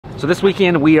So this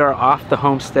weekend we are off the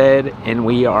Homestead and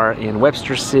we are in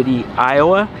Webster City,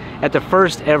 Iowa at the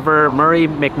first ever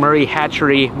McMurray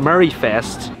Hatchery Murray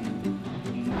Fest.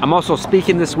 I'm also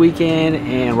speaking this weekend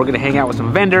and we're gonna hang out with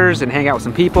some vendors and hang out with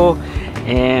some people,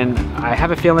 and I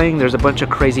have a feeling there's a bunch of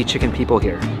crazy chicken people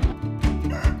here.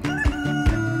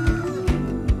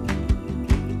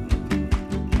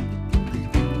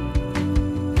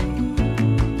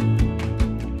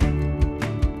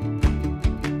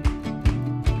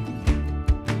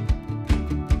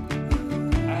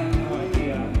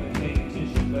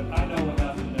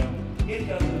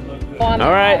 All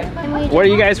right, where are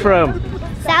you guys from?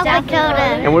 South Dakota.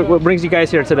 And what brings you guys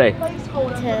here today? To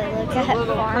look at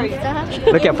farm stuff.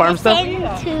 Look at farm stuff? Listen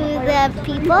to the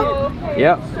people.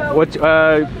 Yeah.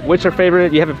 What's your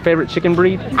favorite? You have a favorite chicken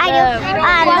breed? I do.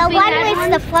 The one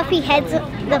with the fluffy heads,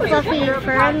 the fluffy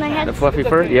fur on their heads. The fluffy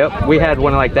fur? Yep. We had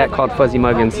one like that called Fuzzy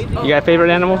Muggins. You got a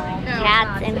favorite animal?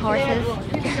 Cats and horses.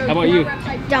 How about you?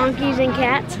 Donkeys and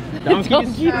cats.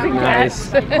 Donkeys?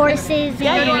 Nice. Horses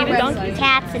and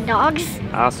cats and dogs.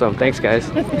 Awesome. Thanks, guys.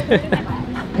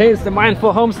 Hey, it's the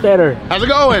Mindful Homesteader. How's it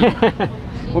going?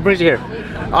 What brings you here?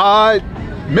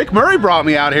 McMurray brought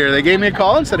me out here. They gave me a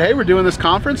call and said, hey, we're doing this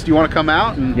conference. Do you want to come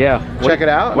out and check it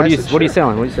out? What are you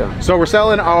selling? What are you selling? So we're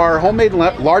selling our homemade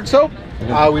lard soap.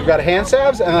 We've got hand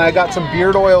salves, and then I got some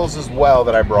beard oils as well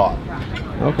that I brought.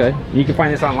 Okay. You can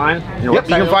find this online? Yep,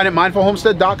 you can find it at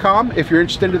mindfulhomestead.com if you're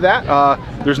interested in that.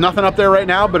 There's nothing up there right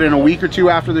now, but in a week or two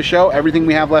after the show, everything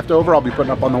we have left over, I'll be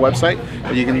putting up on the website,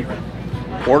 and you can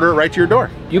order it right to your door.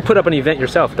 You put up an event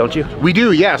yourself, don't you? We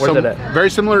do, yeah. Where's it at?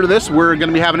 Very similar to this. We're going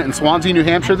to be having it in Swansea, New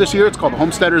Hampshire this year. It's called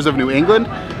Homesteaders of New England.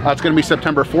 It's going to be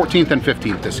September 14th and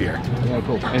 15th this year. Yeah,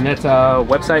 cool. And that's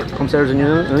website, Homesteaders of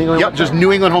New England? Yep, just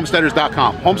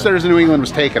newenglandhomesteaders.com. Homesteaders of New England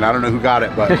was taken. I don't know who got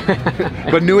it, but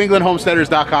but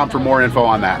newenglandhomesteaders.com for more info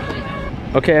on that.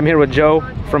 Okay, I'm here with Joe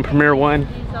from Premier One.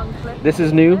 This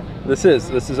is new. This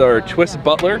is our twist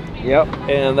butler. Yep.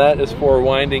 And that is for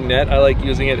winding net. I like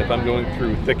using it if I'm going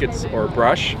through thickets or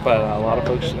brush, but a lot of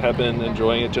folks have been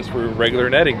enjoying it just for regular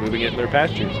netting, moving it in their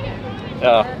pastures.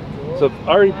 So I've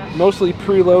already mostly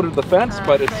preloaded the fence,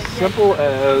 but it's simple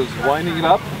as winding it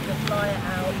up.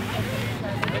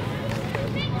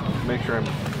 Make sure I'm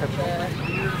catching it.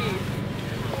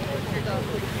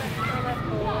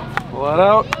 Pull that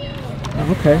out.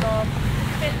 Okay.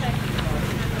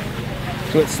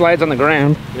 So it slides on the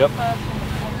ground. Yep.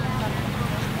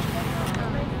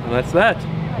 And that's that.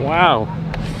 Wow.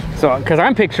 So, because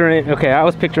I'm picturing it, okay, I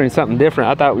was picturing something different.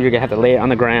 I thought we were gonna have to lay it on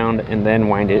the ground and then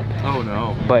wind it. Oh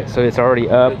no. But, so it's already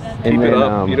up. Keep it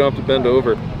up, you don't have to bend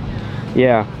over.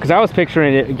 Yeah, because I was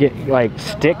picturing it get like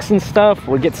sticks and stuff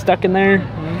would get stuck in there.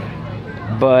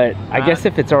 But I guess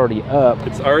if it's already up.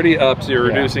 It's already up, so you're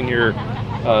reducing your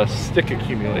stick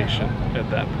accumulation at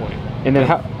that point. And then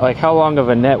how long of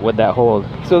a net would that hold?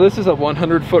 So this is a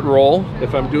 100-foot roll.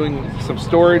 If I'm doing some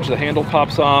storage, the handle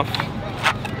pops off.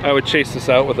 I would chase this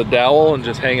out with a dowel and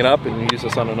just hang it up and use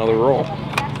this on another roll.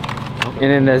 And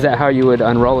then is that how you would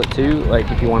unroll it too?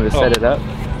 Like if you wanted to set it up?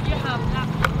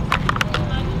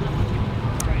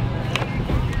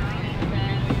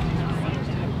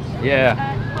 Yeah.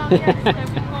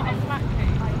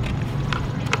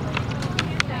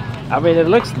 I mean, it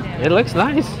looks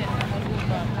nice.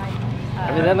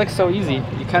 I mean, that looks so easy.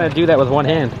 You kind of do that with one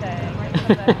hand.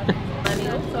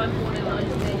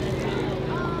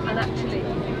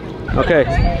 Okay,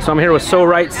 so I'm here with So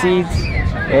Right Seeds.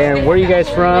 And where are you guys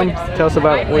from? Tell us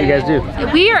about what you guys do.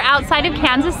 We are outside of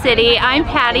Kansas City. I'm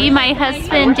Patty. My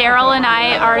husband Daryl and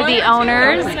I are the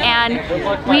owners, and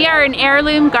we are an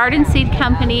heirloom garden seed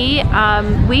company.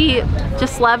 We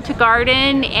just love to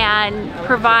garden and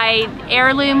provide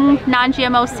heirloom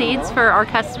non-GMO seeds for our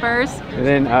customers. And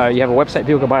then you have a website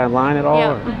people can buy online at all?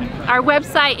 Yeah. Our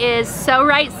website is So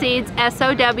Right Seeds,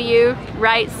 S-O-W,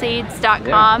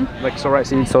 rightseeds.com. Yeah, like So Right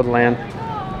Seeds, sold land.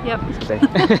 Yep.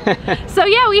 So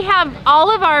yeah, we have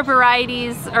all of our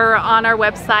varieties are on our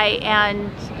website,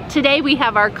 and today we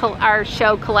have our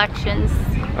show collections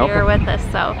here with us.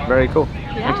 So very cool.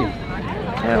 Yeah. Thank you.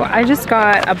 So I just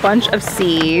got a bunch of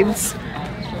seeds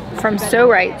from So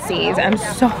Right Seeds. I'm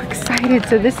so excited.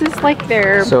 So this is like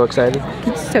their so excited.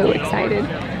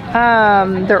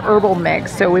 Their herbal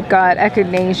mix. So we've got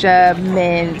echinacea,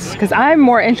 mint, because I'm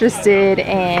more interested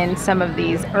in some of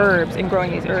these herbs and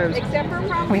growing these herbs.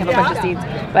 We have a bunch of seeds,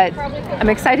 but I'm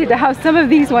excited to have some of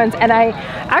these ones. And I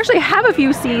actually have a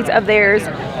few seeds of theirs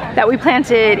that we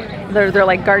planted. They're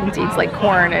like garden seeds, like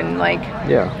corn and like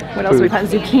what else we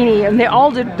planted, zucchini, and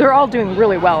they're all doing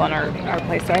really well on our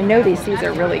place. So I know these seeds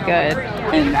are really good.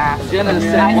 And Jenna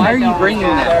said, "Why are you bringing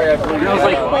that?" And I was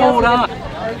like, "Hold on."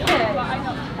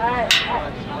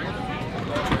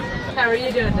 How are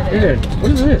you doing today? Good. What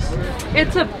is this?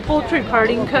 It's a poultry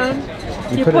parting cone.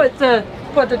 You put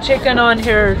the chicken on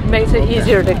here, makes it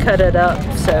easier to cut it up.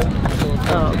 So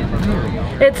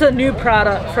it's a new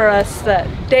product for us that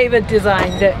David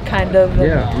designed it, kind of.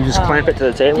 Yeah, you just clamp it to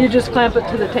the table? You just clamp it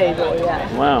to the table,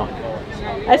 yeah. Wow.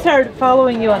 I started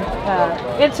following you on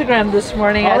Instagram this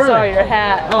morning. I saw your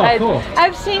hat. Oh, cool.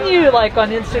 I've seen you like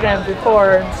on Instagram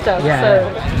before and stuff. Yeah, so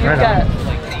you've right got.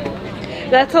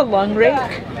 That's a lung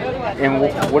rake. And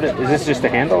what is this? Just a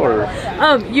handle, or?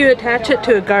 You attach it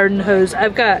to a garden hose.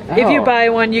 I've got. If you buy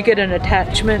one, you get an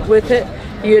attachment with it.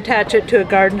 You attach it to a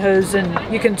garden hose,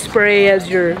 and you can spray as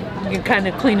you're kind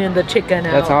of cleaning the chicken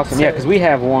out. That's awesome. So. Yeah, because we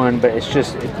have one, but it's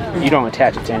just you don't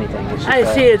attach it to anything. It's just,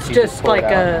 I see. It's just like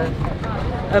a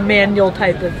manual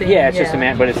type of thing. Yeah, it's just a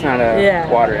man, but it's not a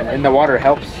water, and the water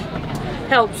helps.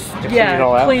 Helps. To clean it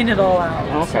all out? Clean it all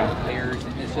out. Okay.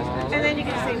 And then you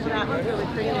can see that one really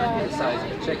pretty. The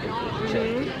size of a chicken.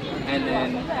 And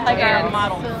then Like our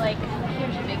model. So like,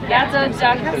 that's a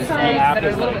duck eggs that are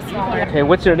a little bit smaller. Okay,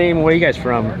 what's your name? Where are you guys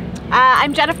from?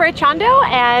 I'm Jennifer Achondo,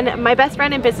 and my best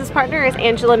friend and business partner is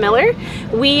Angela Miller.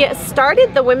 We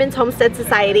started the Women's Homestead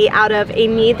Society out of a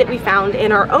need that we found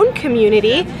in our own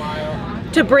community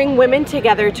to bring women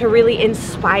together to really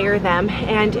inspire them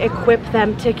and equip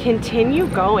them to continue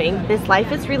going. This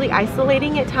life is really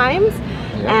isolating at times,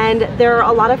 and there are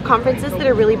a lot of conferences that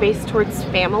are really based towards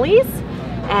families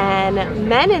and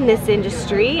men in this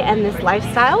industry and this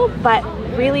lifestyle, but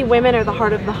really women are the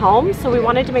heart of the home, so we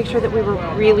wanted to make sure that we were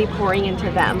really pouring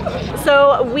into them.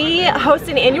 So we host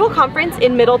an annual conference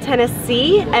in Middle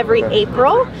Tennessee every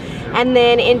April, and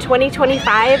then in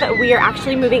 2025 we are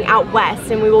actually moving out west,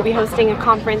 and we will be hosting a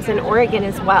conference in Oregon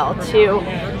as well to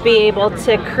be able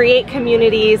to create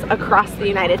communities across the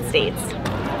United States.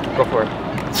 Go for it.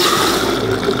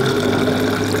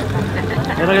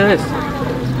 Hey, look at this.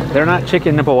 They're not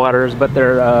chicken nipple waters, but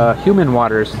they're human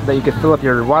waters that you can fill up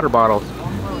your water bottles.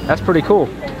 That's pretty cool.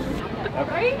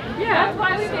 Right? Yeah, that's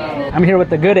why we made it. I'm here with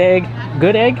the Good Egg.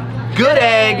 Good Egg? Good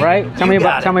Egg. Right? Tell me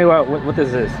about what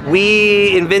this is.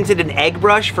 We invented an egg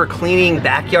brush for cleaning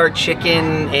backyard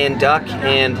chicken and duck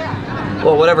and,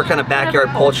 well, whatever kind of backyard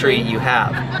poultry you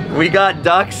have. We got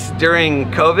ducks during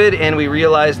COVID, and we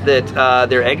realized that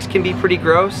their eggs can be pretty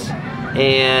gross,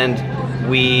 and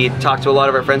we talked to a lot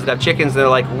of our friends that have chickens, and they're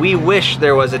like, we wish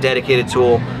there was a dedicated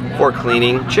tool for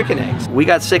cleaning chicken eggs. We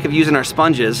got sick of using our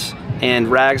sponges and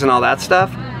rags and all that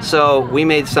stuff, so we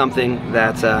made something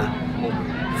that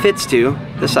fits to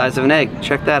the size of an egg.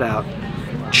 Check that out.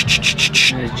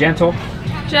 It's gentle.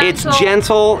 It's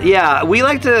gentle, yeah. We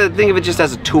like to think of it just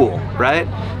as a tool, right?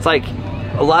 It's like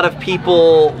a lot of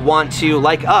people want to,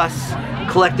 like us,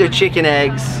 collect their chicken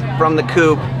eggs from the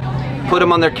coop, put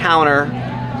them on their counter,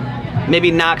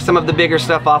 maybe knock some of the bigger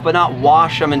stuff off, but not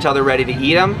wash them until they're ready to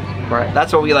eat them. Right.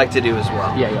 That's what we like to do as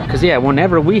well. Yeah. Because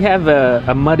whenever we have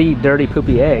a muddy, dirty,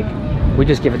 poopy egg, we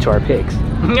just give it to our pigs.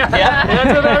 yeah,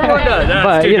 that's what everyone does. That's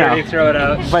but, too dirty, throw it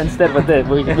out. But instead with this,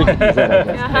 we can use that, I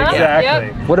guess.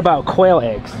 Exactly. What about quail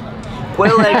eggs?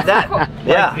 Quail eggs, that,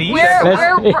 yeah.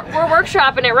 We're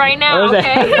workshopping it right now,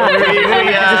 okay?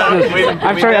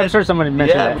 I'm sure somebody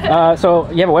mentioned that. So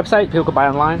you have a website people can buy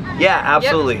online? Yeah,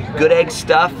 absolutely.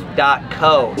 Goodeggstuff.co.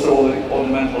 All the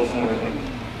ornamentals and everything.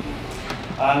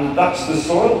 And that's the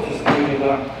soil, just to give you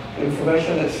that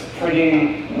information. It's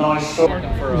pretty nice soil.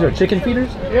 These are chicken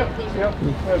feeders? Yep.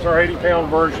 There's our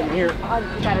 80-pound version here.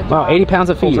 Wow, 80 pounds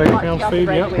of feed. 80 pounds feed,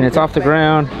 yep. And it's off the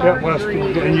ground. Yep,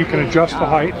 and you can adjust the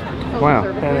height. Wow.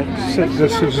 And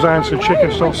this is designed so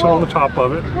chickens don't sit on the top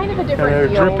of it. And they're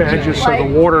drip edges so the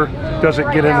water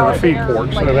doesn't get into the feed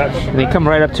port. So that's. And they come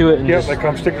right up to it. And they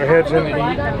come stick their heads in and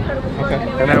eat. Okay.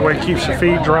 And that way it keeps the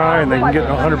feed dry, and they can get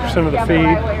 100% of the feed.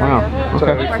 Wow.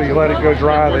 Okay. So if you let it go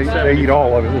dry, they eat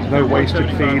all of it. There's no wasted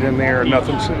feed in there,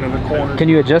 nothing sitting in the corner. Can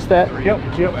you adjust that? Yep.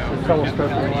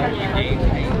 Telescope. I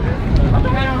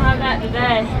don't have that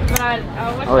today, but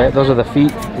Oh, yeah, those are the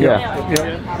feet?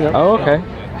 Yeah. Oh, okay.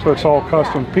 So it's all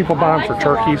custom. People buy them for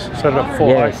turkeys, set it up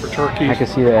full height for turkeys. I can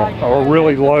see that. Or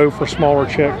really low for smaller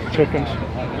chickens.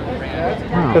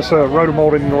 Oh. It's a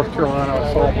rotomolded in North Carolina.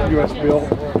 It's all U.S. built.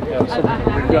 So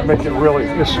we've got to make it really.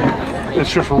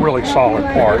 It's just a really solid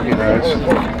part, you know.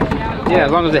 Yeah,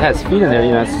 as long as it has feet in there,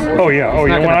 you know. It's not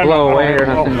going to blow away or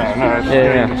nothing. No.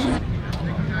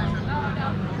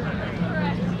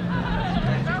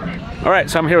 All right,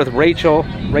 so I'm here with Rachel.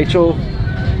 Rachel,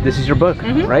 this is your book,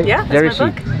 right? Yeah, that's my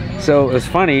book. So it was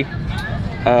funny.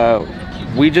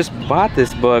 We just bought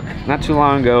this book not too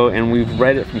long ago, and we've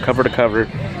read it from cover to cover,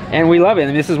 and we love it.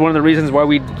 And this is one of the reasons why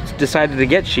we decided to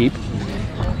get sheep.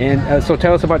 And so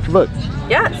tell us about your book.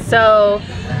 Yeah, so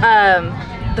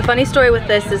the funny story with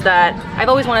this is that I've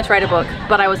always wanted to write a book,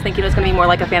 but I was thinking it was going to be more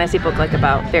like a fantasy book, like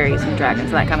about fairies and dragons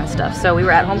and that kind of stuff. So we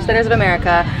were at Homesteaders of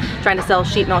America trying to sell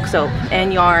sheep milk soap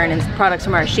and yarn and products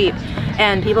from our sheep.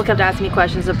 And people kept asking me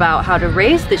questions about how to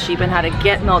raise the sheep and how to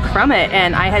get milk from it.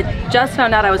 And I had just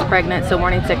found out I was pregnant, so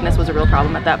morning sickness was a real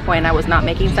problem at that point. I was not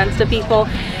making sense to people.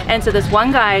 And so this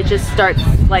one guy just starts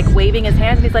like waving his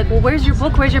hands and he's like, well, where's your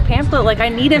book? Where's your pamphlet? Like, I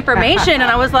need information. And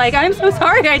I was like, I'm so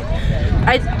sorry.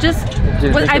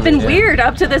 I've been weird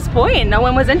up to this point. No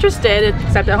one was interested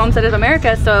except at Homestead of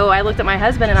America. So I looked at my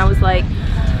husband and I was like,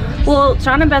 well,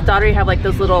 Sean and Beth Daugherty have like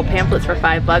those little pamphlets for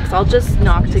 $5. I'll just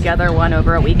knock together one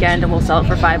over a weekend and we'll sell it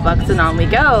for $5 and on we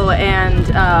go. And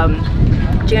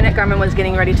Janet Garman was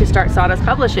getting ready to start Sawdust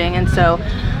Publishing, and so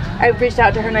I reached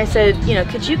out to her and I said, you know,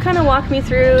 could you kind of walk me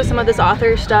through some of this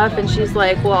author stuff? And she's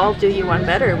like, well, I'll do you one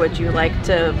better. Would you like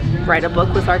to write a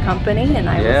book with our company? And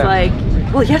I was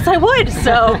like, well, yes, I would.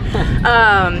 So,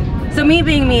 so me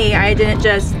being me, I didn't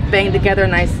just bang together a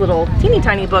nice little teeny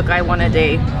tiny book. I wanted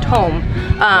a tome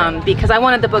because I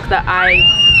wanted the book that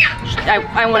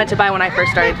I wanted to buy when I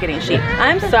first started getting sheep.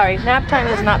 I'm sorry, nap time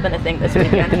has not been a thing this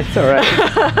weekend. It's all right.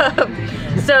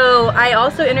 So I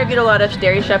also interviewed a lot of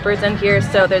dairy shepherds in here.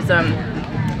 So there's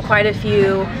quite a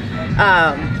few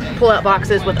pull-out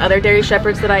boxes with other dairy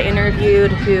shepherds that I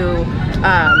interviewed who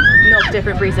milk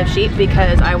different breeds of sheep,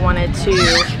 because I wanted to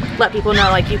let people know,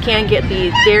 like, you can get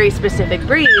the dairy specific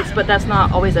breeds, but that's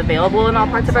not always available in all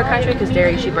parts of our country because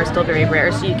dairy sheep are still very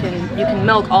rare. So you can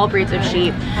milk all breeds of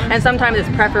sheep, and sometimes it's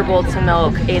preferable to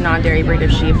milk a non-dairy breed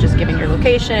of sheep, just given your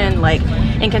location. Like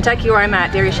in Kentucky where I'm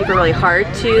at, dairy sheep are really hard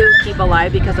to keep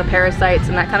alive because of parasites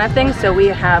and that kind of thing. So we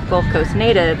have Gulf Coast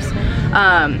natives.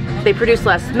 They produce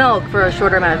less milk for a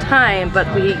shorter amount of time,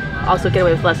 but we also get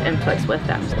away with less inputs with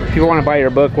them. If people want to buy your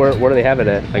book, where do they have it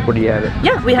at? Like, where do you have it?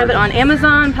 Yeah, we have it on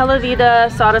Amazon, Pella Vida,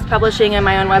 Sawdust Publishing, and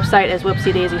my own website is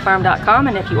whoopsiedaisyfarm.com.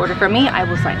 And if you order from me, I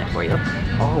will sign it for you.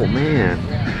 Oh man,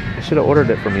 I should have ordered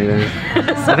it from you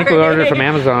then. I think we ordered it from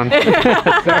Amazon.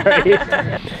 Sorry.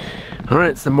 All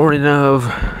right, it's the morning of.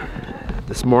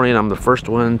 This morning, I'm the first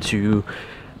one to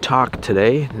talk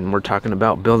today, and we're talking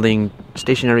about building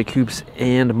stationary coops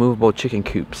and movable chicken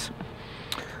coops.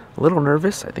 A little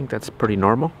nervous. I think that's pretty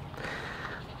normal,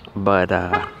 but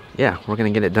yeah, we're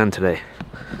gonna get it done today.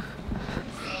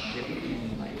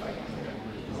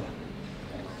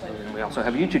 We also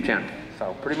have a YouTube channel,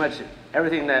 so pretty much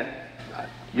everything that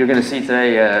you're gonna see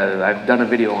today, I've done a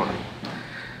video on.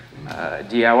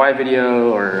 DIY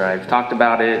video, or I've talked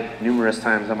about it numerous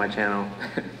times on my channel.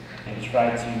 And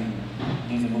try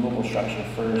to use a movable structure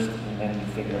first, and then you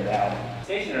figure it out.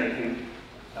 Stationary coop.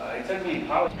 It took me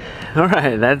probably. All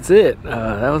right, that's it.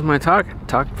 That was my talk.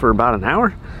 Talked for about an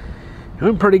hour. It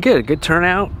went pretty good. Good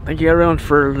turnout. Thank you everyone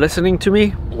for listening to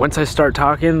me. Once I start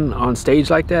talking on stage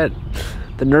like that,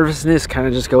 the nervousness kind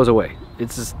of just goes away.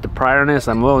 It's just the priorness.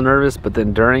 I'm a little nervous, but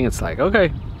then during, it's like,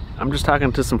 okay, I'm just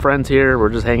talking to some friends here. We're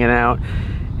just hanging out,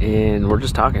 and we're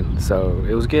just talking. So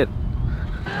it was good.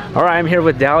 All right, I'm here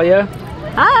with Dahlia.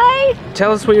 Hi!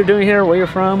 Tell us what you're doing here, where you're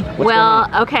from. Well,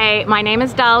 okay, my name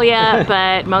is Dahlia,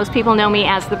 but most people know me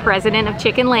as the president of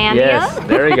Chickenlandia. Yes,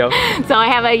 there you go. So I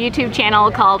have a YouTube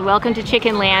channel called Welcome to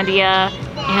Chickenlandia,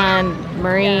 and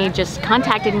Murray just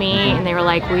contacted me and they were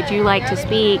like, would you like to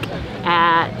speak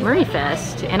at Murray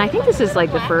Fest? And I think this is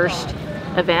like the first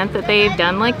event that they've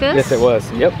done like this. Yes, it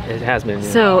was. Yep, it has been.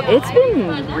 Yeah. So it's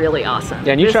been really awesome.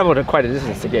 Yeah, and you traveled quite a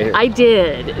distance to get here. I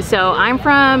did. So I'm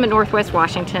from Northwest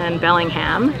Washington,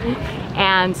 Bellingham.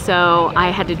 And so I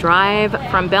had to drive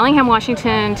from Bellingham,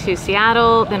 Washington to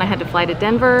Seattle, then I had to fly to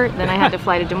Denver, then I had to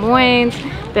fly to Des Moines,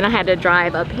 then I had to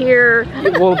drive up here.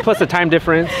 Well, plus the time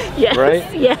difference, yes, right?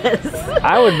 Yes.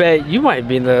 I would bet you might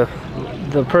be the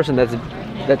person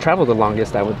that traveled the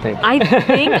longest, I would think. I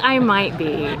think I might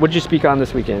be. What did you speak on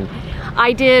this weekend?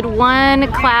 I did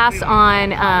one class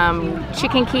on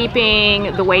chicken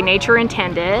keeping the way nature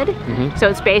intended. Mm-hmm. So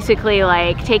it's basically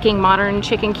like taking modern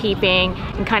chicken keeping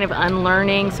and kind of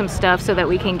unlearning some stuff so that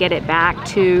we can get it back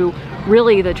to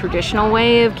really the traditional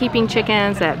way of keeping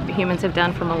chickens that humans have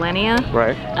done for millennia.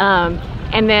 Right.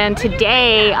 And then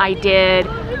today I did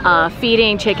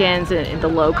feeding chickens in the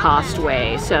low cost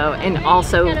way. So, and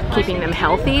also keeping them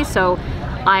healthy. So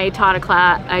I taught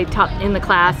in the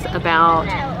class about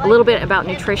a little bit about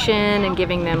nutrition and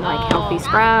giving them like healthy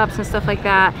scraps and stuff like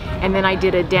that. And then I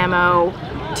did a demo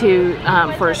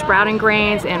for sprouting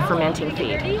grains and fermenting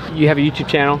feed. You have a YouTube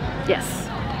channel? Yes.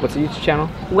 What's the YouTube channel?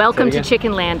 Welcome to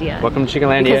Chickenlandia. Welcome to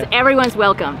Chickenlandia. Because everyone's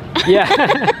welcome. Yeah.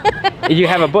 You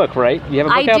have a book, right? You have a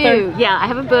book out there? I do, yeah. I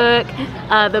have a book.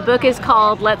 The book is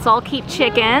called Let's All Keep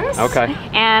Chickens. Okay.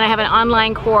 And I have an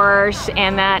online course,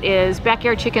 and that is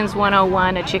Backyard Chickens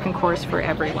 101, a chicken course for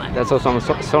everyone. That's also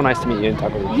so nice to meet you and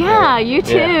talk with you. Yeah, you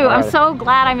too. Yeah, I'm so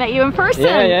glad I met you in person.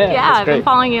 Yeah, I've been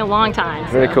following you a long time.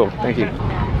 Very cool. Thank you.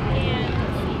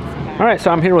 All right,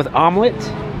 so I'm here with Omelette.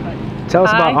 Tell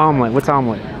us about Omelette. What's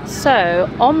Omelette? So,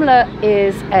 Omelette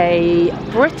is a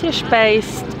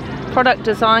British-based product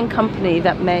design company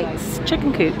that makes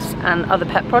chicken coops and other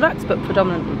pet products, but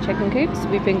predominantly chicken coops.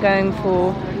 We've been going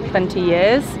for 20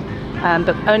 years,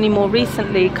 but only more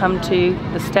recently come to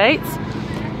the States,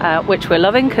 which we're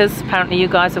loving because apparently you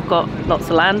guys have got lots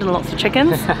of land and lots of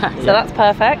chickens. So that's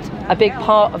perfect. A big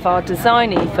part of our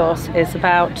design ethos is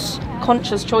about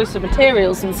conscious choice of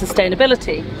materials and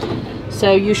sustainability.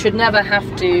 So you should never have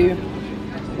to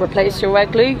replace your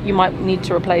egg glue. You might need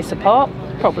to replace a part,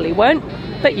 probably won't,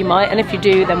 but you might, and if you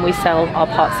do, then we sell our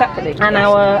parts separately. And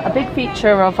a big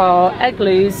feature of our egg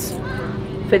glues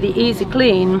for the easy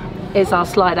clean is our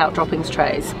slide out droppings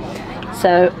trays.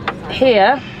 So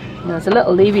here, there's a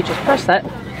little lever, you just press that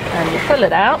and you pull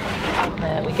it out.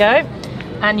 There we go.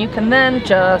 And you can then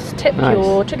just tip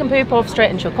your chicken poop off straight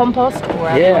into your compost or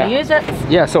wherever you want to use it.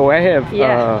 Yeah, so I have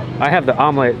the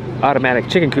Omelette automatic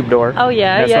chicken coop door. Oh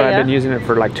yeah, That's why I've been using it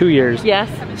for like 2 years. Yes.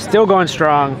 Still going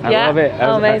strong. I love it.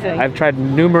 Amazing. I've tried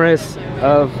numerous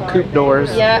of coop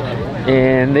doors. Yeah.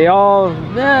 And they all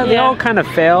kind of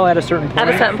fail at a certain point. At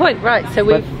a certain point, right. So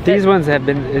this one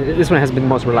has been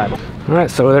most reliable. All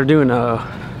right, so they're doing a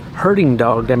herding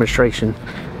dog demonstration.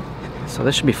 So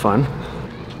this should be fun.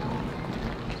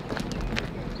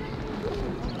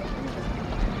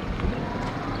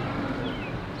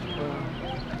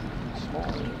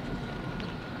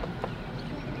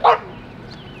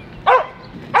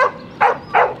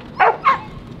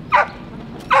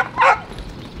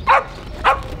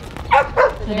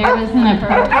 There was an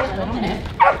appropriate.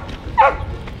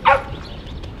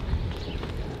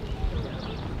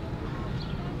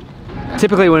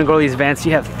 Typically when we go to these events,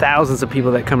 you have thousands of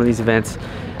people that come to these events.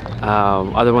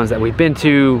 Other ones that we've been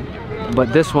to,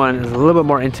 but this one is a little bit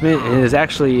more intimate and is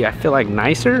actually, I feel like,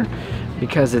 nicer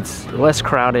because it's less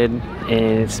crowded and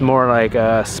it's more like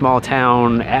a small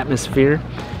town atmosphere.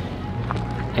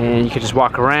 And you can just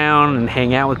walk around and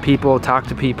hang out with people, talk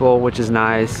to people, which is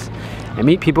nice, and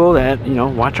meet people that, you know,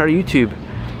 watch our YouTube.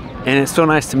 And it's so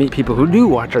nice to meet people who do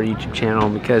watch our YouTube channel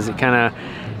because you can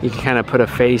kind of put a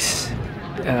face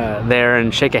there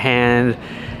and shake a hand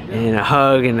and a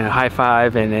hug and a high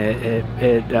five, and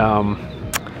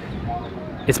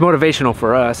it's motivational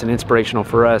for us and inspirational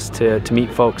for us to meet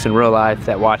folks in real life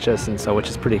that watch us, and so, which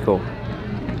is pretty cool.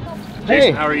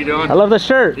 Jason, how are you doing? I love the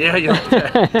shirt. Yeah, you like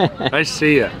that. Nice to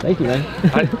see you. Thank you, man.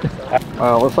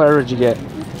 What flavor did you get?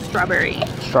 Strawberry.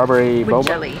 Strawberry with boba.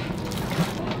 jelly.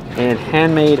 And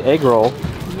handmade egg roll.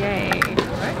 Yay.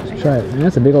 Let's try it.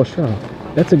 That's a big old straw.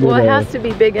 That's a good. Well, it has to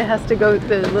be big. It has to go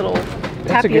the little.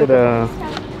 That's a good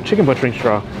chicken butchering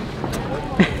straw.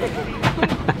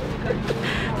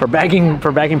 for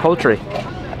bagging poultry.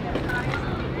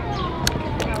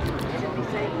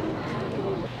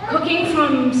 Cooking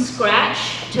from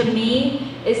scratch, to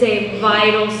me, is a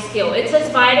vital skill. It's as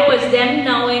vital as them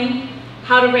knowing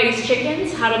how to raise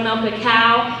chickens, how to milk a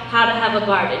cow, how to have a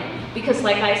garden. Because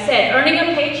like I said, earning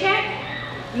a paycheck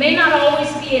may not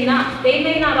always be enough. They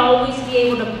may not always be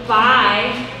able to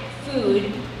buy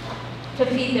food to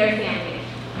feed their family.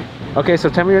 Okay, so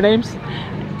tell me your names.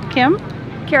 Kim,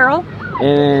 Carol.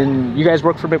 And you guys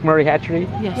work for McMurray Hatchery?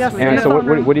 Yes. And so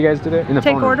what do you guys do there? In the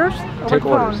Take phone orders. Take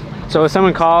orders. So if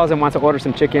someone calls and wants to order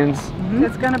some chickens,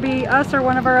 It's going to be us or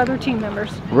one of our other team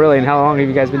members. Really? And how long have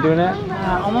you guys been doing that?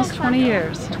 Almost 20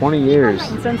 years. 20 years.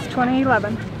 And since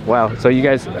 2011. Wow. So you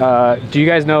guys, do you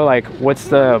guys know like what's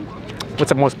the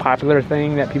most popular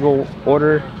thing that people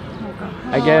order?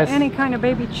 I guess any kind of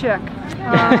baby chick.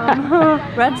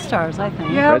 Red Stars, I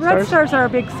think. Yeah, Red Stars are a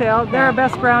big sale. They're our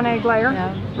best brown egg layer.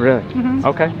 Yeah. Really?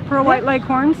 Okay. Pearl White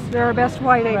Leghorns, they're our best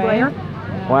white egg layer.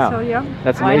 Wow. So yeah.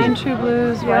 That's White amazing. and true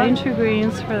blues, white and true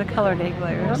greens for the colored egg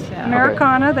layers. Yeah.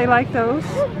 Americana, they like those.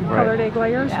 Colored egg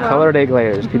layers. Yeah. Well. Colored egg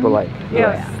layers, people like.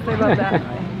 Yes, they love that.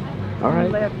 All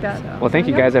right. They like that. Well, thank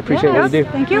you guys. I appreciate what you do.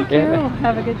 Thank you. Yeah.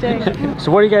 Have a good day.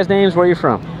 So what are you guys' names? Where are you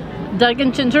from? Doug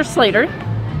and Ginger Slater.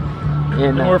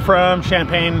 And we're from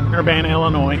Champaign, Urbana,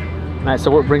 Illinois. Nice.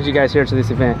 So what brings you guys here to this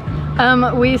event?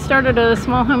 We started a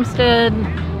small homestead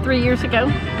 3 years ago,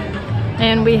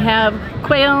 and we have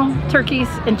quail, turkeys,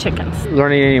 and chickens.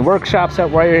 Learning any workshops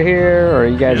out while you're here, or are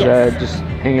you guys just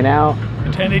hanging out?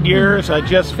 Attended years. I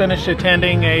just finished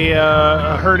attending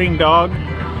a herding dog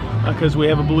because we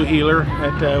have a blue heeler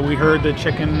that we herd the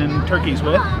chicken and turkeys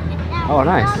with. Oh,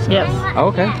 nice. Yes. Oh,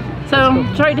 okay. So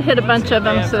tried to hit a bunch of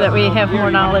them so that we have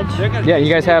more knowledge. Yeah,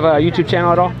 you guys have a YouTube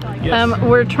channel at all? Yes.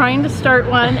 We're trying to start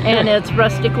one, and it's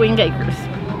Rustic Winged Acres.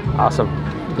 Awesome.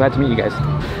 Glad to meet you guys.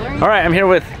 All right, I'm here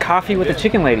with Coffee with the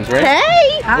Chicken Ladies, right?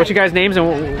 Hey! What's your guys' names and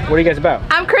what are you guys about?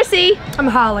 I'm Chrissy. I'm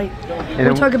Holly. And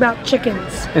We talk about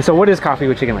chickens. And so what is Coffee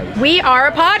with Chicken Ladies? We are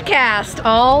a podcast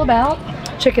all about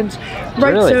chickens.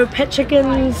 Right, Really? so pet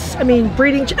chickens, I mean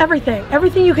breeding, everything.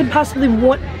 Everything you could possibly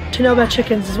want to know about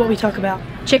chickens is what we talk about.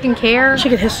 Chicken care.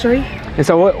 Chicken history. And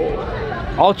so what,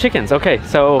 all chickens, okay.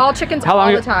 So All chickens how long,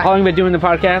 all the time. How long have you been doing the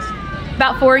podcast?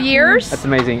 About 4 years. That's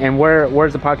amazing. And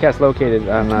where's the podcast located?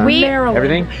 On Maryland.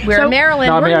 everything? We're in Maryland.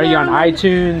 No, I mean, We're are you on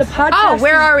iTunes? The podcast. Oh,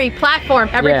 where are we? Platform.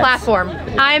 Every Yes. platform.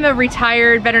 I'm a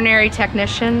retired veterinary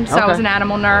technician, so I was Okay. an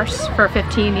animal nurse for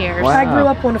 15 years. I grew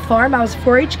up on a farm. I was a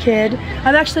 4-H kid.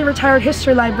 I'm actually a retired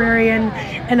history librarian,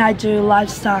 and I do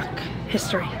livestock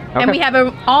history. And we have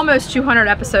almost 200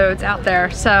 episodes out there.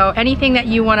 So anything that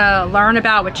you want to learn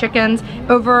about with chickens,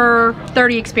 over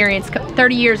 30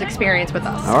 years experience with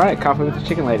us. All right, Coffee with the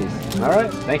Chicken Ladies. All right,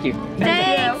 thank you.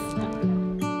 Thanks.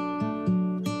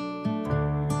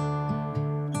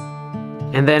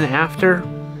 And then after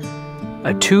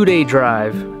a 2-day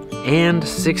drive and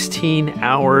 16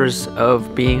 hours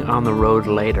of being on the road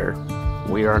later,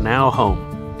 we are now home.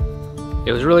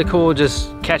 It was really cool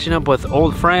just catching up with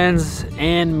old friends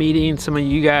and meeting some of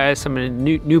you guys, some of the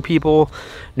new people,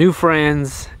 new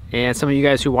friends, and some of you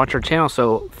guys who watch our channel.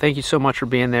 So thank you so much for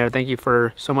being there. Thank you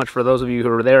so much for those of you who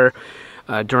were there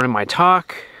during my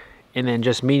talk, and then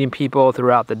just meeting people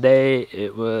throughout the day.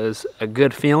 It was a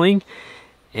good feeling,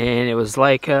 and it was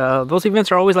like those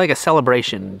events are always like a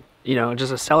celebration. You know,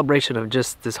 just a celebration of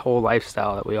just this whole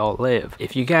lifestyle that we all live.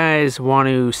 If you guys want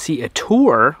to see a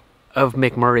tour of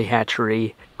McMurray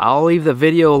Hatchery, I'll leave the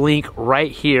video link right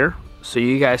here so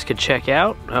you guys could check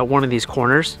out one of these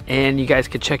corners, and you guys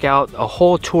could check out a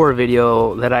whole tour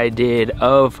video that I did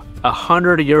of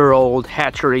 100-year-old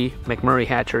hatchery, McMurray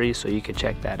Hatchery, so you could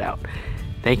check that out.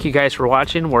 Thank you guys for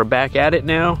watching. We're back at it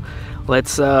now.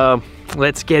 Let's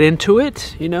get into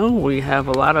it. You know, we have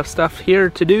a lot of stuff here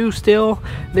to do still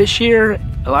this year,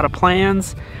 a lot of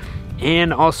plans,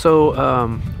 and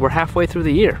also we're halfway through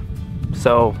the year,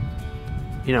 so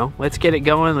you know, let's get it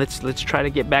going. Let's try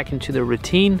to get back into the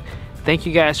routine. Thank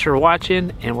you guys for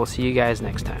watching, and we'll see you guys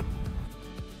next time.